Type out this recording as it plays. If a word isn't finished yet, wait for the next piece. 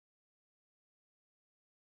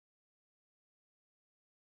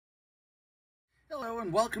Hello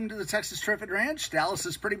and welcome to the Texas Triffid Ranch,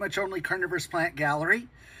 Dallas's pretty much only carnivorous plant gallery.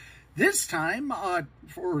 This time,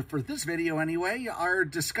 for this video anyway, our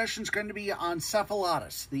discussion is going to be on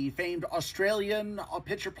Cephalotus, the famed Australian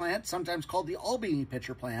pitcher plant, sometimes called the Albany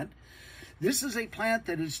pitcher plant. This is a plant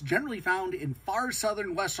that is generally found in far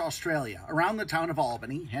southern West Australia, around the town of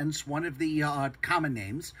Albany, hence one of the common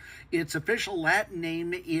names. Its official Latin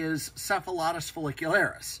name is Cephalotus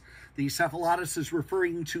follicularis. The Cephalotus is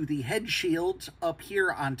referring to the head shield up here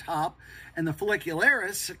on top, and the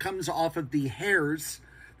follicularis comes off of the hairs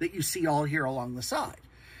that you see all here along the side.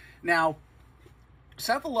 Now,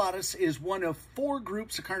 Cephalotus is one of 4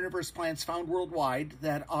 groups of carnivorous plants found worldwide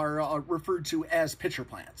that are referred to as pitcher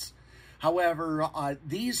plants. However,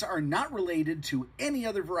 these are not related to any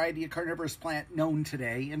other variety of carnivorous plant known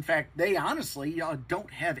today. In fact, they honestly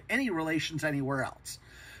don't have any relations anywhere else.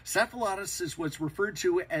 Cephalotus is what's referred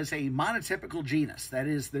to as a monotypical genus. That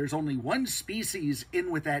is, there's only one species in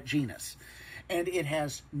with that genus, and it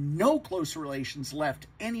has no close relations left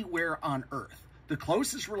anywhere on Earth. The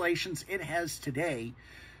closest relations it has today,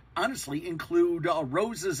 honestly, include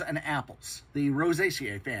roses and apples, the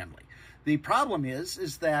Rosaceae family. The problem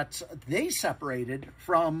is that they separated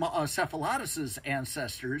from Cephalotus's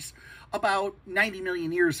ancestors about 90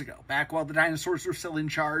 million years ago, back while the dinosaurs were still in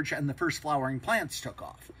charge and the first flowering plants took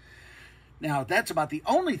off. Now, that's about the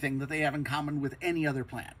only thing that they have in common with any other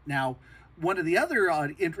plant. Now, one of the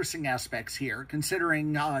other interesting aspects here,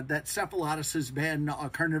 considering that Cephalotus has been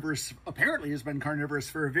carnivorous, apparently has been carnivorous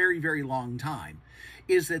for a very, very long time,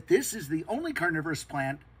 is that this is the only carnivorous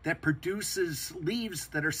plant that produces leaves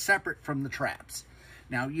that are separate from the traps.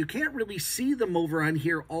 Now, you can't really see them over on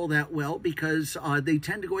here all that well because they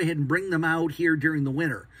tend to go ahead and bring them out here during the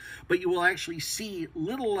winter. But you will actually see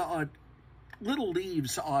little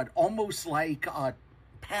leaves, almost like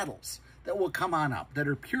paddles, that will come on up that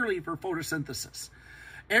are purely for photosynthesis.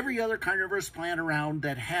 Every other carnivorous plant around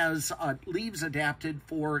that has leaves adapted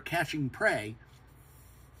for catching prey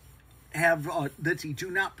have that do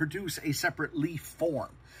not produce a separate leaf form.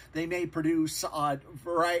 They may produce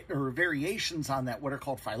variations on that, what are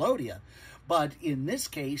called phyllodia, but in this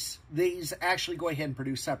case, these actually go ahead and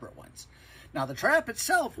produce separate ones. Now, the trap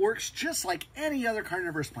itself works just like any other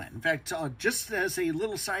carnivorous plant. In fact, just as a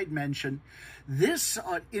little side mention, this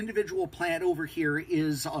individual plant over here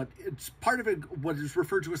is it's part of what is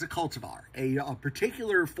referred to as a cultivar, a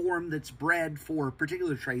particular form that's bred for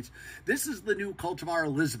particular traits. This is the new cultivar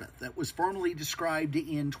Elizabeth that was formally described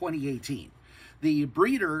in 2018. The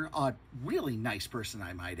breeder, really nice person,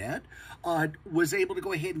 I might add, was able to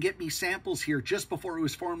go ahead and get me samples here just before it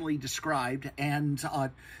was formally described. And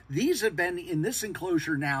these have been in this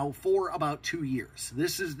enclosure now for about 2 years.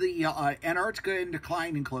 This is the Antarctica in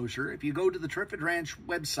Decline enclosure. If you go to the Triffid Ranch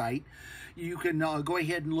website, you can go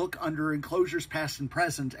ahead and look under enclosures past and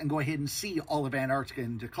present and go ahead and see all of Antarctica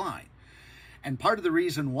in Decline. And part of the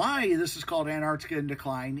reason why this is called Antarctica in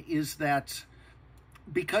Decline is that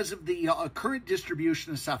because of the current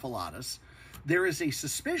distribution of Cephalotus, there is a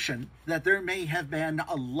suspicion that there may have been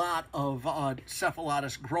a lot of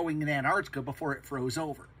Cephalotus growing in Antarctica before it froze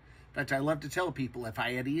over. In fact, I love to tell people, if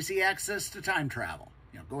I had easy access to time travel,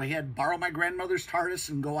 go ahead, borrow my grandmother's TARDIS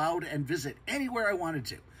and go out and visit anywhere I wanted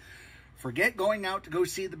to. Forget going out to go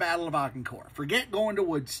see the Battle of Agincourt. Forget going to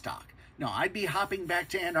Woodstock. No, I'd be hopping back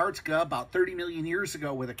to Antarctica about 30 million years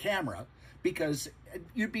ago with a camera, because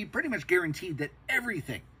you'd be pretty much guaranteed that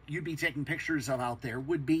everything you'd be taking pictures of out there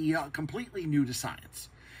would be completely new to science.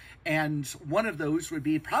 And one of those would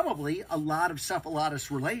be probably a lot of Cephalotus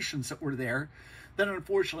relations that were there that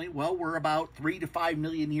unfortunately, well, we're about 3 to 5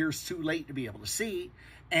 million years too late to be able to see,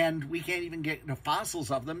 and we can't even get the fossils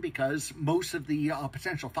of them because most of the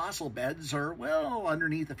potential fossil beds are, well,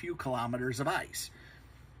 underneath a few kilometers of ice.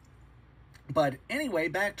 But anyway,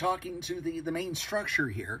 back talking to the main structure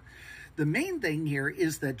here. The main thing here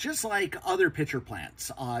is that just like other pitcher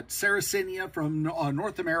plants, Sarracenia from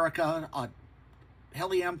North America,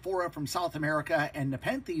 Heliamphora from South America, and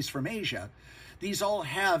Nepenthes from Asia, these all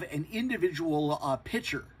have an individual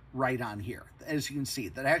pitcher right on here, as you can see,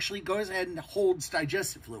 that actually goes ahead and holds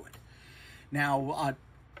digestive fluid. Now,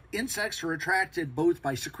 insects are attracted both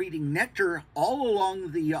by secreting nectar all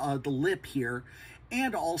along the lip here,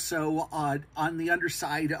 and also on the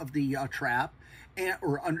underside of the trap,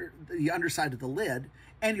 or under the underside of the lid,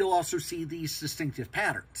 and you'll also see these distinctive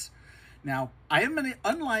patterns. Now,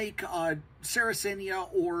 unlike Sarracenia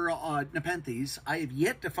or Nepenthes, I have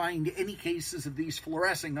yet to find any cases of these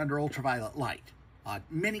fluorescing under ultraviolet light.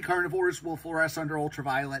 Many carnivores will fluoresce under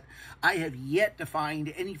ultraviolet. I have yet to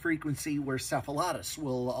find any frequency where Cephalotus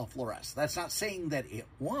will fluoresce. That's not saying that it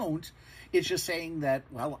won't. It's just saying that,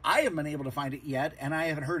 well, I haven't been able to find it yet, and I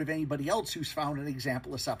haven't heard of anybody else who's found an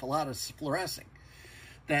example of Cephalotus fluorescing.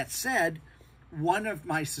 That said, one of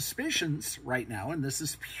my suspicions right now, and this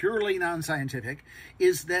is purely non-scientific,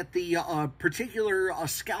 is that the particular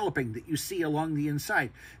scalloping that you see along the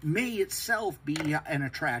inside may itself be an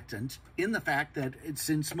attractant, in the fact that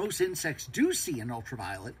since most insects do see an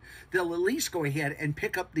ultraviolet, they'll at least go ahead and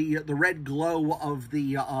pick up the red glow of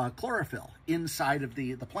the chlorophyll inside of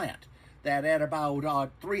the plant. That at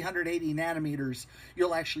about 380 nanometers,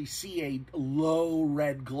 you'll actually see a low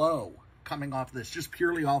red glow coming off this, just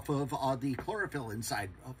purely off of the chlorophyll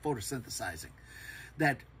inside photosynthesizing.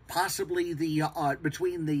 That possibly the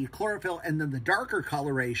between the chlorophyll and then the darker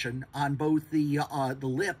coloration on both the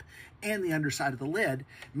lip and the underside of the lid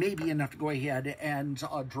may be enough to go ahead and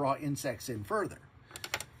draw insects in further.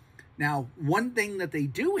 Now, one thing that they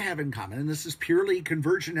do have in common, and this is purely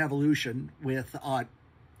convergent evolution with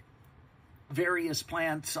various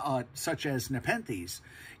plants such as Nepenthes,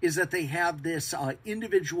 is that they have this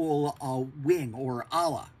individual wing or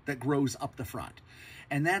ala that grows up the front.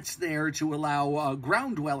 And that's there to allow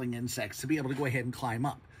ground-dwelling insects to be able to go ahead and climb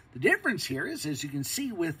up. The difference here is, as you can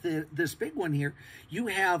see with this big one here, you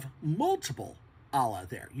have multiple ala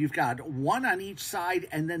there. You've got one on each side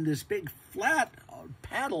and then this big flat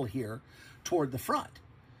paddle here toward the front.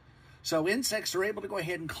 So insects are able to go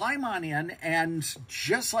ahead and climb on in, and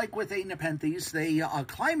just like with A. Nepenthes, they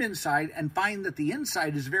climb inside and find that the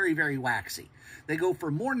inside is very, very waxy. They go for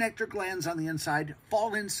more nectar glands on the inside,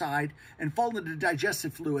 fall inside, and fall into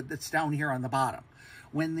digestive fluid that's down here on the bottom.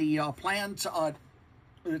 When the plant,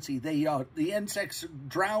 the insects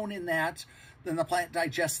drown in that, then the plant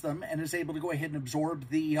digests them and is able to go ahead and absorb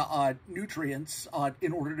the nutrients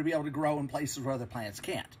in order to be able to grow in places where other plants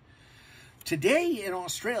can't. Today in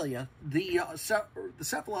Australia, the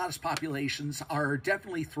Cephalotus populations are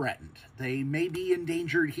definitely threatened. They may be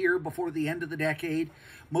endangered here before the end of the decade,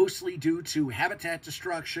 mostly due to habitat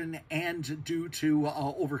destruction and due to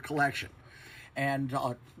overcollection. And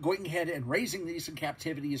going ahead and raising these in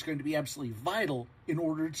captivity is going to be absolutely vital in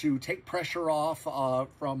order to take pressure off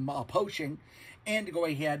from poaching and to go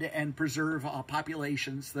ahead and preserve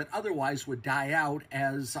populations that otherwise would die out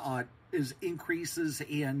as increases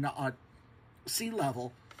in sea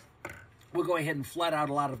level will go ahead and flood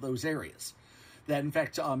out a lot of those areas. That, in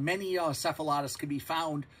fact, many Cephalotus can be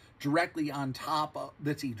found directly on top,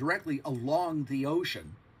 directly along the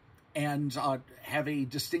ocean, and have a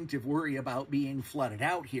distinctive worry about being flooded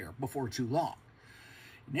out here before too long.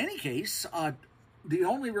 In any case, the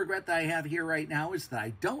only regret that I have here right now is that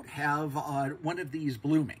I don't have one of these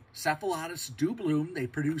blooming. Cephalotus do bloom. They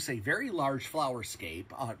produce a very large flower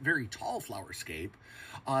scape, very tall flower scape,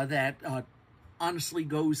 that honestly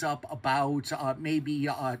goes up about maybe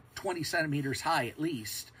 20 centimeters high at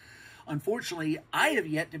least. Unfortunately, I have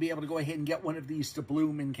yet to be able to go ahead and get one of these to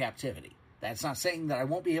bloom in captivity. That's not saying that I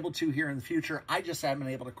won't be able to here in the future. I just haven't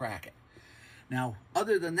been able to crack it. Now,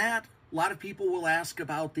 other than that, a lot of people will ask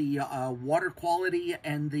about the water quality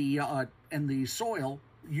and the soil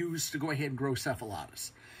used to go ahead and grow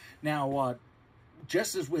Cephalotus. Now,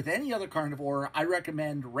 just as with any other carnivore, I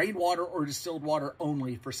recommend rainwater or distilled water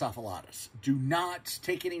only for Cephalotus. Do not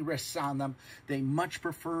take any risks on them. They much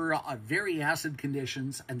prefer very acid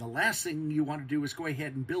conditions, and the last thing you want to do is go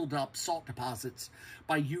ahead and build up salt deposits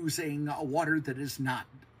by using water that is not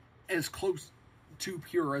as close to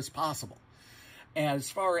pure as possible.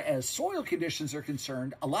 As far as soil conditions are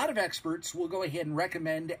concerned, a lot of experts will go ahead and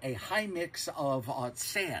recommend a high mix of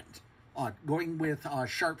sand, going with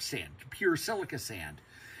sharp sand, pure silica sand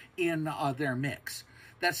in their mix.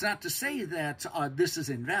 That's not to say that this is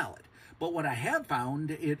invalid, but what I have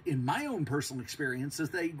found in my own personal experience is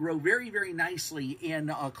they grow very, very nicely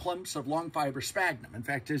in clumps of long fiber sphagnum. In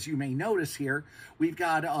fact, as you may notice here, we've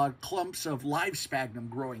got clumps of live sphagnum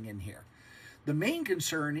growing in here. The main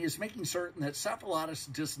concern is making certain that Cephalotus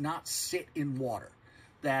does not sit in water.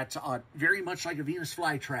 That very much like a Venus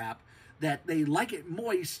flytrap, that they like it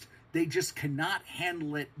moist, they just cannot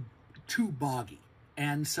handle it too boggy.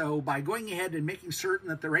 And so by going ahead and making certain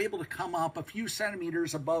that they're able to come up a few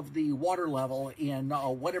centimeters above the water level in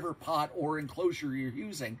whatever pot or enclosure you're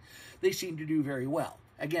using, they seem to do very well.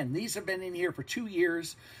 Again, these have been in here for 2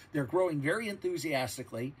 years. They're growing very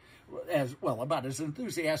enthusiastically, as well, about as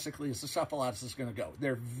enthusiastically as the Cephalotus is going to go.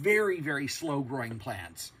 They're very, very slow-growing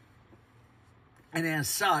plants. And as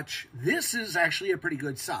such, this is actually a pretty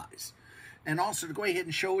good size. And also to go ahead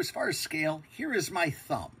and show as far as scale, here is my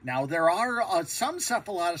thumb. Now, there are some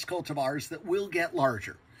Cephalotus cultivars that will get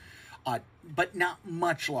larger, but not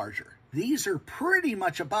much larger. These are pretty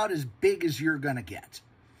much about as big as you're going to get.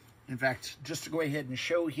 In fact, just to go ahead and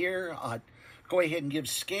show here, go ahead and give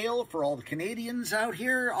scale for all the Canadians out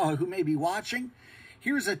here who may be watching.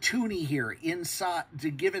 Here's a toonie here inside to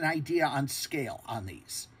give an idea on scale on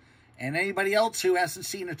these. And anybody else who hasn't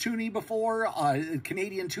seen a toonie before, a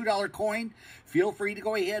Canadian $2 coin, feel free to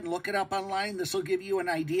go ahead and look it up online. This will give you an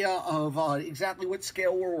idea of exactly what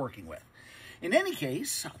scale we're working with. In any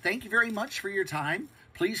case, thank you very much for your time.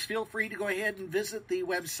 Please feel free to go ahead and visit the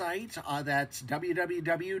website. That's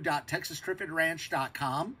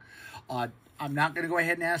www.texastrifidranch.com. I'm not going to go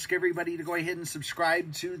ahead and ask everybody to go ahead and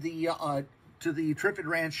subscribe to the Trifid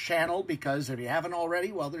Ranch channel, because if you haven't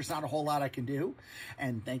already, well, there's not a whole lot I can do.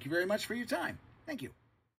 And thank you very much for your time. Thank you.